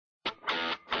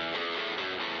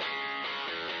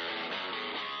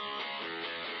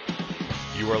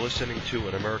You are listening to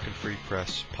an American Free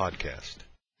Press podcast.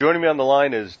 Joining me on the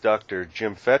line is Dr.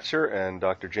 Jim Fetzer and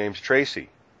Dr. James Tracy.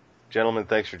 Gentlemen,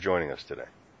 thanks for joining us today.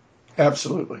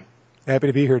 Absolutely. Happy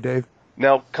to be here, Dave.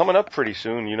 Now, coming up pretty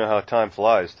soon, you know how time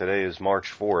flies. Today is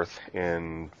March 4th.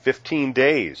 In 15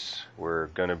 days, we're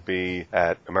going to be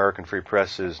at American Free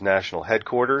Press's national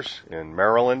headquarters in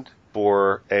Maryland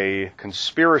for a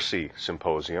conspiracy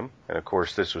symposium. And of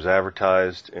course, this was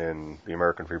advertised in the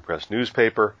American Free Press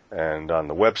newspaper and on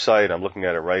the website. I'm looking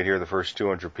at it right here. The first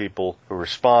 200 people who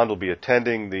respond will be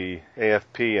attending the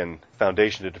AFP and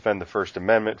Foundation to Defend the First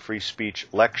Amendment free speech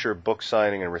lecture, book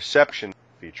signing, and reception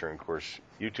featuring, of course,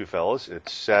 you two fellas.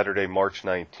 It's Saturday, March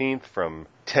 19th from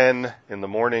 10 in the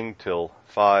morning till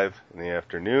 5 in the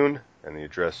afternoon. And the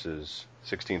address is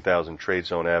 16,000 Trade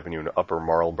Zone Avenue in Upper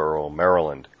Marlboro,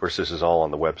 Maryland. Of course, this is all on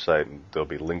the website, and there'll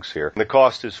be links here. And the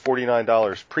cost is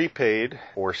 $49 prepaid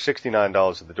or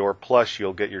 $69 at the door, plus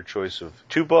you'll get your choice of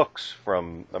 2 books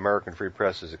from American Free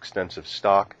Press's extensive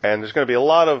stock. And there's going to be a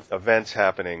lot of events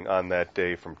happening on that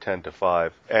day from 10 to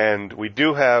 5. And we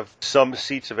do have some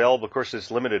seats available. Of course,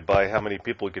 it's limited by how many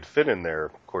people we could fit in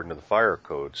there, according to the fire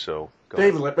code. So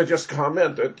David, let me just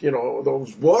comment that,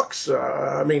 those books,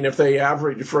 if they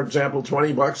average, for example,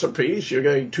 $20 a piece, you're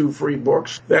getting 2 free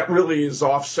books. That really is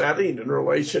offsetting in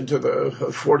relation to the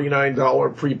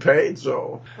 $49 prepaid.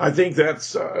 So I think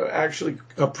that's actually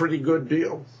a pretty good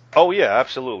deal. Oh, yeah,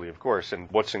 absolutely, of course.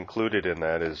 And what's included in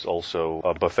that is also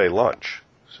a buffet lunch.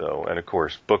 So, and of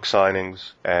course, book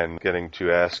signings and getting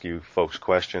to ask you folks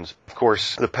questions. Of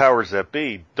course, the powers that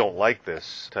be don't like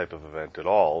this type of event at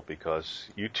all because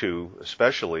you two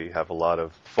especially have a lot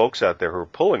of folks out there who are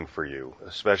pulling for you,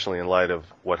 especially in light of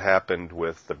what happened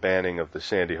with the banning of the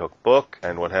Sandy Hook book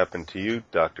and what happened to you,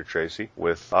 Dr. Tracy,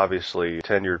 with obviously a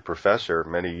tenured professor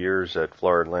many years at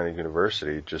Florida Atlantic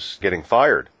University just getting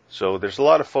fired. So there's a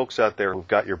lot of folks out there who've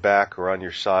got your back or on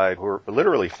your side who are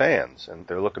literally fans, and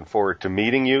they're looking forward to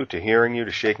meeting you, to hearing you,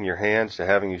 to shaking your hands, to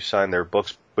having you sign their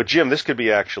books. But, Jim, this could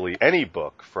be actually any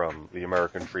book from the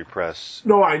American Free Press.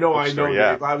 No, I know,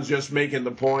 yeah. Dave. I was just making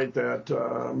the point that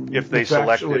if they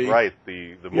select it right,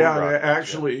 the moon rocket,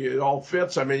 actually, it all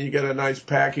fits. You get a nice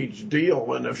package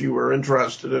deal, and if you were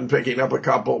interested in picking up a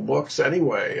couple of books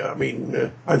anyway,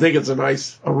 I think it's a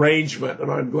nice arrangement,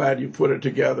 and I'm glad you put it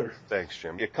together. Thanks,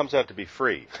 Jim. It comes out to be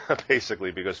free,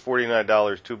 basically, because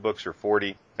 $49, 2 books are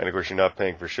 $40. And, of course, you're not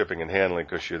paying for shipping and handling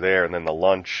because you're there, and then the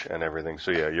lunch and everything. So,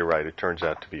 yeah, you're right. It turns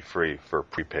out to be free for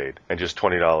prepaid and just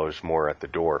 $20 more at the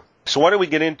door. So why don't we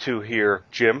get into here,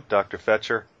 Jim, Dr.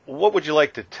 Fetzer? What would you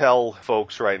like to tell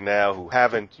folks right now who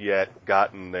haven't yet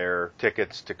gotten their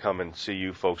tickets to come and see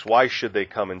you folks? Why should they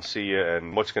come and see you,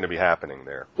 and what's going to be happening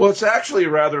there? Well, it's actually a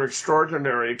rather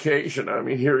extraordinary occasion.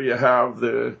 Here you have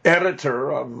the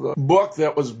editor of the book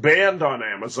that was banned on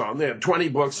Amazon. They had 20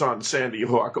 books on Sandy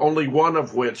Hook, only one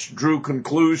of which drew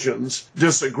conclusions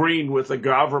disagreeing with the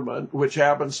government, which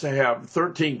happens to have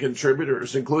 13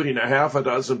 contributors, including a half a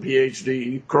dozen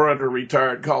PhD, current or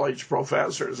retired college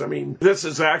professors. This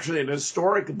is actually an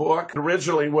historic book. It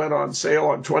originally went on sale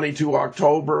on 22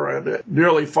 October, and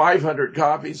nearly 500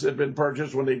 copies had been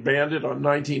purchased when they banned it on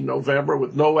 19 November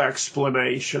with no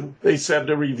explanation. They said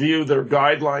to review their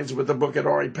guidelines, but the book had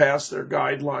already passed their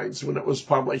guidelines when it was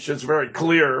published. It's very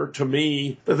clear to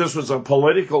me that this was a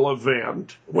political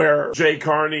event where Jay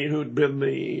Carney, who'd been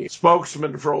the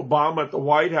spokesman for Obama at the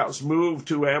White House, moved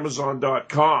to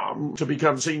Amazon.com to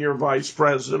become senior vice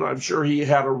president. I'm sure he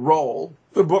had a role.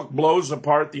 The book blows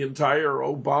apart the entire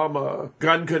Obama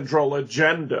gun control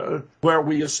agenda, where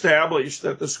we established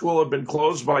that the school had been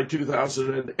closed by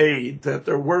 2008, that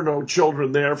there were no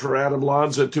children there for Adam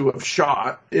Lanza to have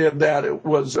shot, and that it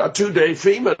was a 2-day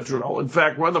FEMA drill. In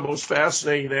fact, one of the most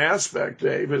fascinating aspects,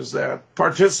 Dave, is that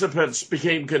participants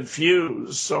became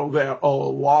confused so that a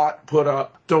lot put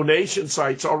up donation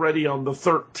sites already on the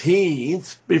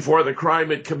 13th before the crime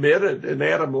had committed, and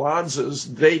Adam Lanza's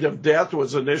date of death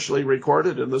was initially recorded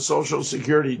in the Social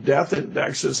Security death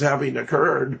index as having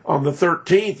occurred on the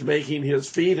 13th, making his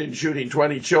feat in shooting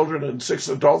 20 children and 6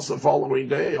 adults the following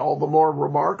day all the more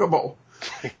remarkable.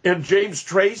 And James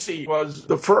Tracy was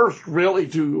the first really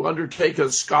to undertake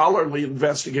a scholarly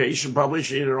investigation,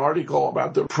 publishing an article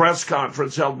about the press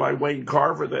conference held by Wayne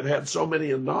Carver that had so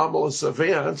many anomalous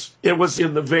events. It was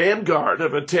in the vanguard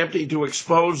of attempting to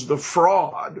expose the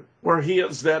fraud, where he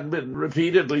has then been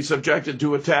repeatedly subjected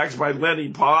to attacks by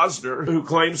Lenny Posner, who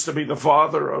claims to be the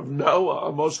father of Noah,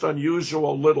 a most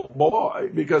unusual little boy,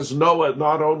 because Noah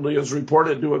not only is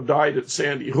reported to have died at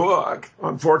Sandy Hook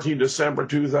on 14 December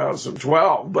 2012,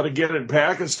 2012, but again in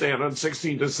Pakistan on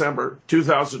 16 December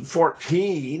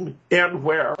 2014, and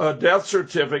where a death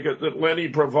certificate that Lenny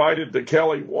provided to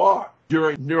Kelly Watt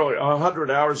during nearly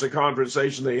 100 hours of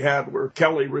conversation they had, where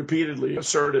Kelly repeatedly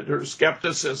asserted her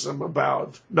skepticism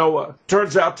about Noah,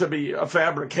 turns out to be a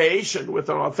fabrication with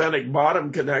an authentic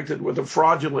bottom connected with a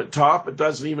fraudulent top. It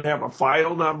doesn't even have a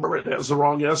file number. It has the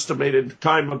wrong estimated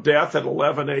time of death at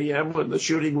 11 a.m. when the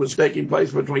shooting was taking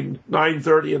place between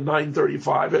 9:30 and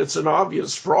 9:35. It's an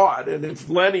obvious fraud. And if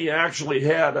Lenny actually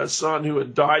had a son who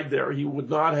had died there, he would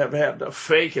not have had to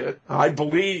fake it. I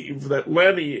believe that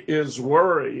Lenny is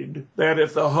worried that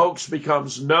if the hoax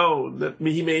becomes known, that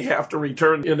he may have to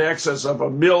return in excess of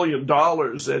 $1 million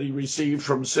that he received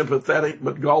from sympathetic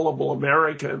but gullible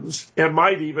Americans, and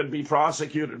might even be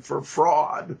prosecuted for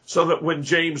fraud, so that when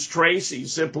James Tracy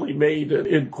simply made an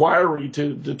inquiry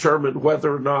to determine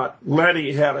whether or not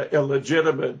Lenny had a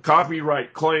legitimate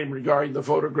copyright claim regarding the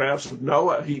photographs of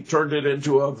Noah, he turned it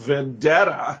into a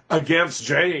vendetta against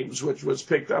James, which was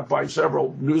picked up by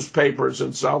several newspapers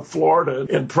in South Florida,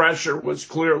 and pressure was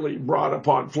clearly brought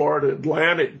upon Florida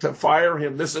Atlantic to fire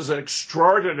him. This is an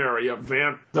extraordinary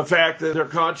event. The fact that their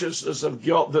consciousness of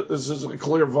guilt, that this is a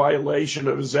clear violation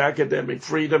of his academic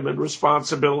freedom and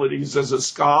responsibilities as a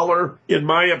scholar, in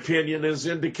my opinion, is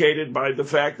indicated by the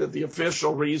fact that the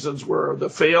official reasons were the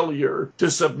failure to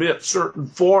submit certain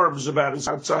forms about his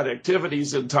outside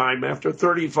activities in time after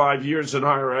 35 years in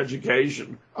higher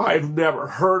education. I've never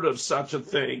heard of such a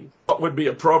thing. What would be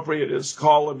appropriate is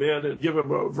call him in and give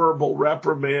him a verbal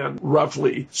reprimand,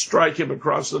 roughly strike him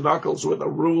across the knuckles with a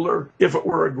ruler. If it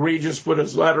were egregious, put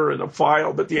his letter in a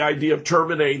file. But the idea of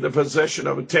terminating the position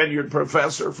of a tenured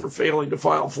professor for failing to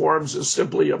file forms is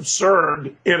simply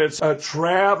absurd. And it's a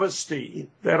travesty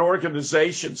that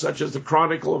organizations such as the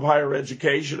Chronicle of Higher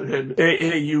Education and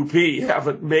AAUP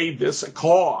haven't made this a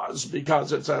cause,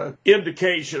 because it's an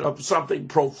indication of something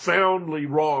profoundly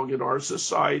wrong in our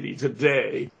society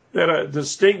today. That a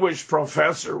distinguished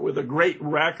professor with a great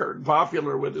record,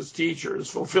 popular with his teachers,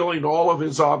 fulfilling all of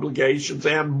his obligations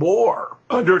and more,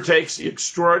 undertakes the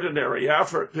extraordinary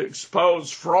effort to expose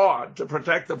fraud, to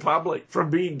protect the public from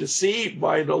being deceived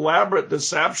by an elaborate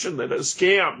deception that has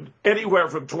scammed anywhere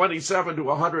from $27 to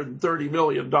 $130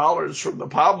 million from the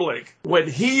public. When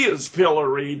he is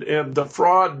pilloried and the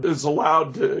fraud is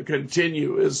allowed to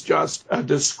continue, is just a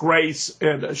disgrace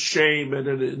and a shame and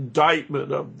an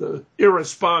indictment of the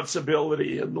irresponsibility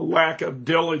and the lack of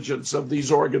diligence of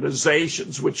these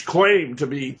organizations, which claim to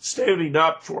be standing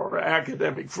up for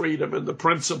academic freedom and the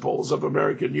principles of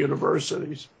American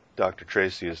universities. Dr.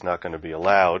 Tracy is not going to be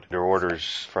allowed, under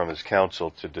orders from his counsel,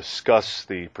 to discuss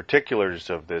the particulars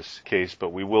of this case,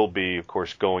 but we will be, of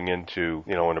course, going into,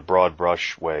 in a broad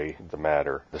brush way,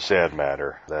 the sad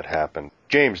matter that happened.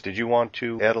 James, did you want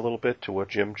to add a little bit to what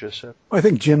Jim just said? I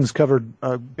think Jim's covered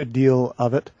a good deal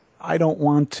of it. I don't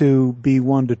want to be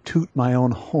one to toot my own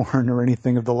horn or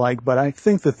anything of the like, but I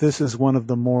think that this is one of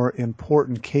the more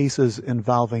important cases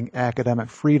involving academic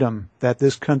freedom that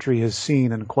this country has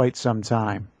seen in quite some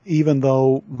time. Even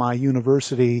though my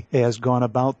university has gone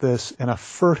about this in a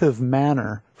furtive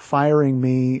manner, firing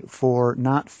me for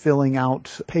not filling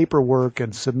out paperwork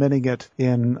and submitting it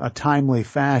in a timely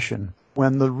fashion,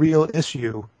 when the real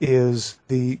issue is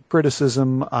the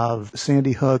criticism of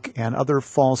Sandy Hook and other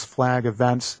false flag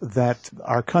events that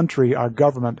our country, our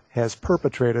government, has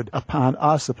perpetrated upon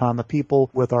us, upon the people,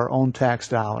 with our own tax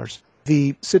dollars.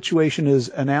 The situation is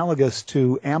analogous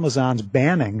to Amazon's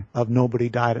banning of Nobody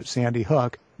Died at Sandy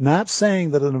Hook, not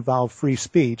saying that it involved free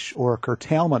speech or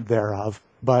curtailment thereof,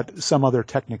 but some other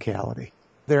technicality.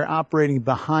 They're operating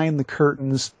behind the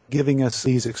curtains, giving us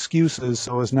these excuses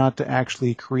so as not to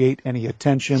actually create any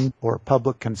attention or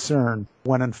public concern,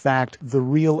 when in fact the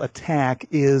real attack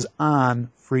is on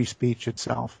free speech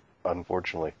itself.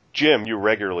 Unfortunately. Jim, you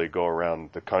regularly go around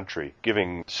the country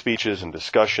giving speeches and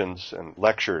discussions and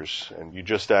lectures, and you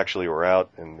just actually were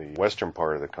out in the western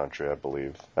part of the country, I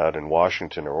believe, out in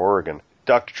Washington or Oregon.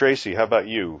 Dr. Tracy, how about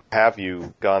you? Have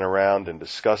you gone around and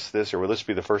discussed this, or will this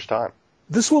be the first time?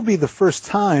 This will be the first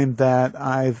time that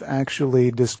I've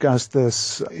actually discussed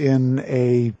this in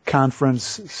a conference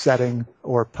setting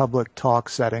or public talk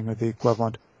setting, or the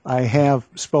equivalent. I have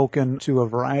spoken to a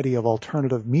variety of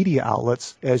alternative media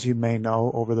outlets, as you may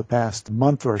know, over the past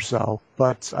month or so,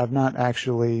 but I've not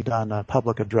actually done a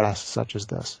public address such as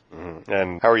this. Mm-hmm.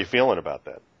 And how are you feeling about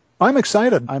that? I'm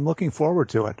excited. I'm looking forward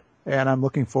to it. And I'm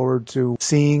looking forward to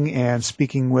seeing and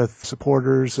speaking with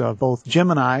supporters of both Jim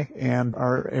and I and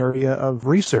our area of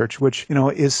research, which,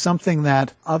 is something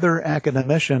that other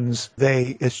academicians,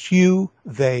 they eschew,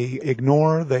 they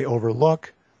ignore, they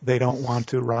overlook. They don't want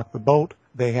to rock the boat.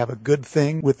 They have a good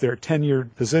thing with their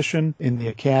tenured position in the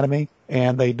academy,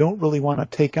 and they don't really want to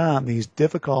take on these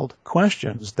difficult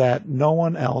questions that no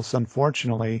one else,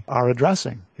 unfortunately, are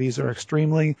addressing. These are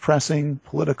extremely pressing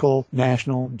political,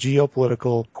 national,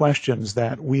 geopolitical questions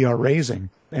that we are raising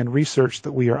and research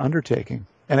that we are undertaking.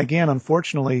 And again,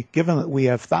 unfortunately, given that we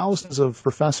have thousands of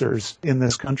professors in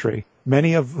this country,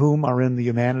 many of whom are in the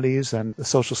humanities and the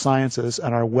social sciences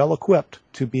and are well equipped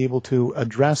to be able to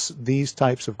address these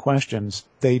types of questions,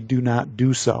 they do not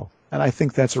do so. And I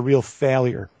think that's a real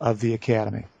failure of the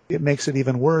academy. It makes it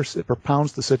even worse. It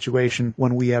propounds the situation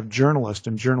when we have journalists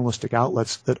and journalistic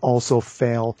outlets that also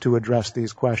fail to address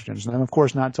these questions. And I'm, of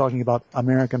course, not talking about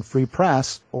American Free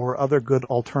Press or other good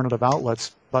alternative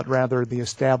outlets, but rather the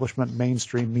establishment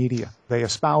mainstream media. They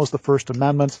espouse the First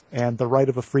Amendment and the right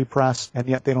of a free press, and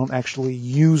yet they don't actually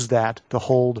use that to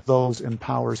hold those in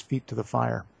power's feet to the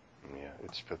fire. Yeah,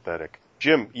 it's pathetic.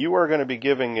 Jim, you are going to be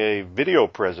giving a video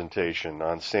presentation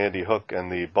on Sandy Hook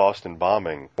and the Boston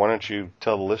bombing. Why don't you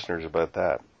tell the listeners about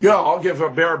that? Yeah, I'll give a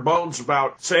bare bones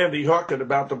about Sandy Hook and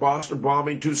about the Boston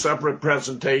bombing, two separate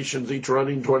presentations, each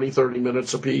running 20, 30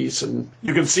 minutes apiece, and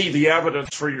you can see the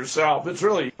evidence for yourself. It's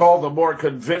really all the more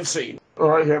convincing.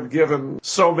 I have given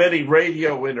so many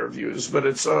radio interviews, but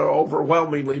it's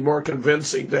overwhelmingly more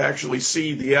convincing to actually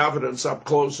see the evidence up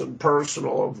close and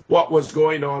personal of what was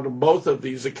going on both of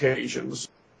these occasions.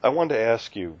 I wanted to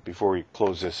ask you, before we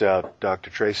close this out, Dr.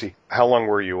 Tracy, how long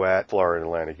were you at Florida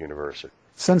Atlantic University?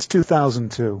 Since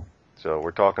 2002. So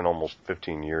we're talking almost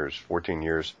 15 years, 14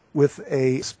 years. With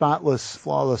a spotless,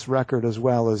 flawless record as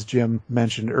well, as Jim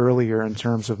mentioned earlier, in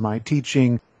terms of my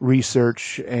teaching,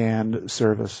 research, and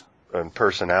service. And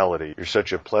personality. You're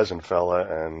such a pleasant fella,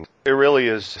 and it really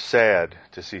is sad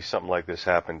to see something like this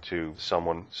happen to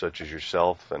someone such as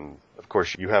yourself. And, of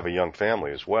course, you have a young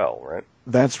family as well, right?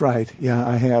 That's right. Yeah,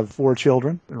 I have 4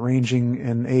 children, ranging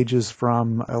in ages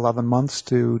from 11 months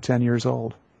to 10 years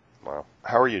old. Wow.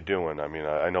 How are you doing? I mean,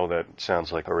 I know that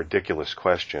sounds like a ridiculous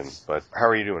question, but how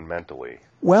are you doing mentally?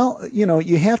 Well,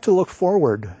 you have to look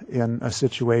forward in a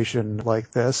situation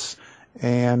like this.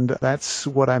 And that's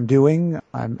what I'm doing.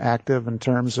 I'm active in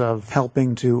terms of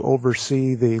helping to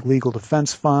oversee the Legal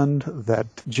Defense Fund that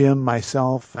Jim,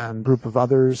 myself, and a group of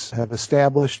others have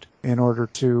established in order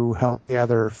to help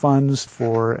gather funds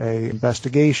for a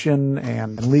investigation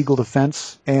and legal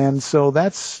defense. And so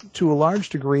that's, to a large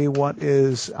degree, what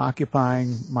is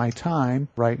occupying my time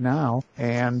right now,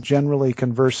 and generally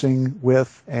conversing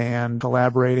with and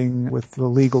collaborating with the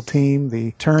legal team, the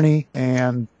attorney,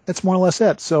 and that's more or less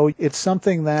it. So it's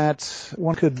something that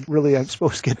one could really, I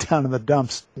suppose, get down in the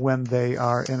dumps when they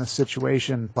are in a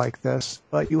situation like this.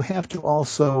 But you have to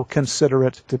also consider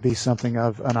it to be something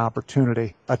of an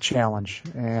opportunity, a challenge.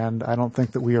 And I don't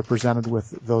think that we are presented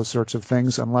with those sorts of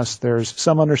things unless there's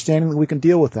some understanding that we can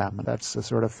deal with them. That's the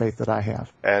sort of faith that I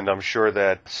have. And I'm sure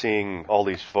that seeing all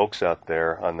these folks out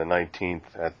there on the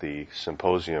 19th at the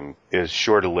Symposium is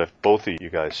sure to lift both of you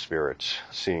guys' spirits,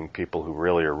 seeing people who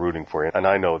really are rooting for you. And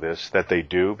I know this, that they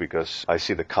do, because I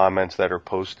see the comments that are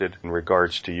posted in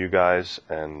regards to you guys.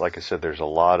 And like I said, there's a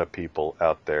lot of people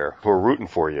out there who are rooting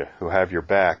for you, who have your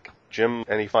back. Jim,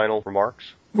 any final remarks?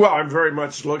 Well, I'm very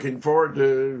much looking forward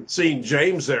to seeing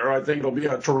James there. I think it'll be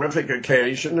a terrific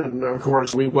occasion. And, of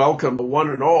course, we welcome one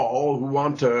and all who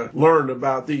want to learn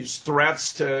about these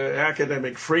threats to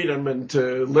academic freedom and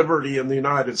to liberty in the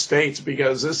United States,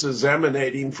 because this is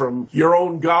emanating from your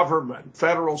own government.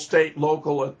 Federal, state,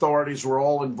 local authorities were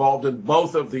all involved in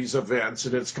both of these events,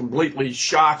 and it's completely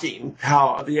shocking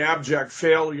how the abject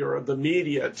failure of the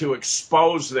media to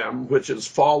expose them, which has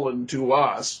fallen to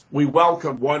us. We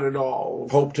welcome one and all.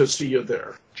 Hope to see you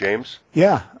there. James?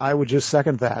 Yeah, I would just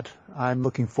second that. I'm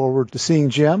looking forward to seeing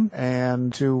Jim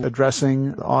and to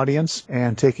addressing the audience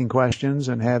and taking questions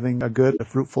and having a good,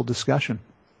 fruitful discussion.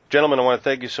 Gentlemen, I want to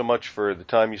thank you so much for the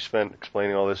time you spent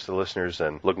explaining all this to the listeners,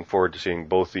 and looking forward to seeing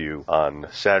both of you on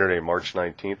Saturday, March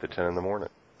 19th at 10 in the morning.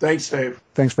 Thanks, Dave.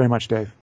 Thanks very much, Dave.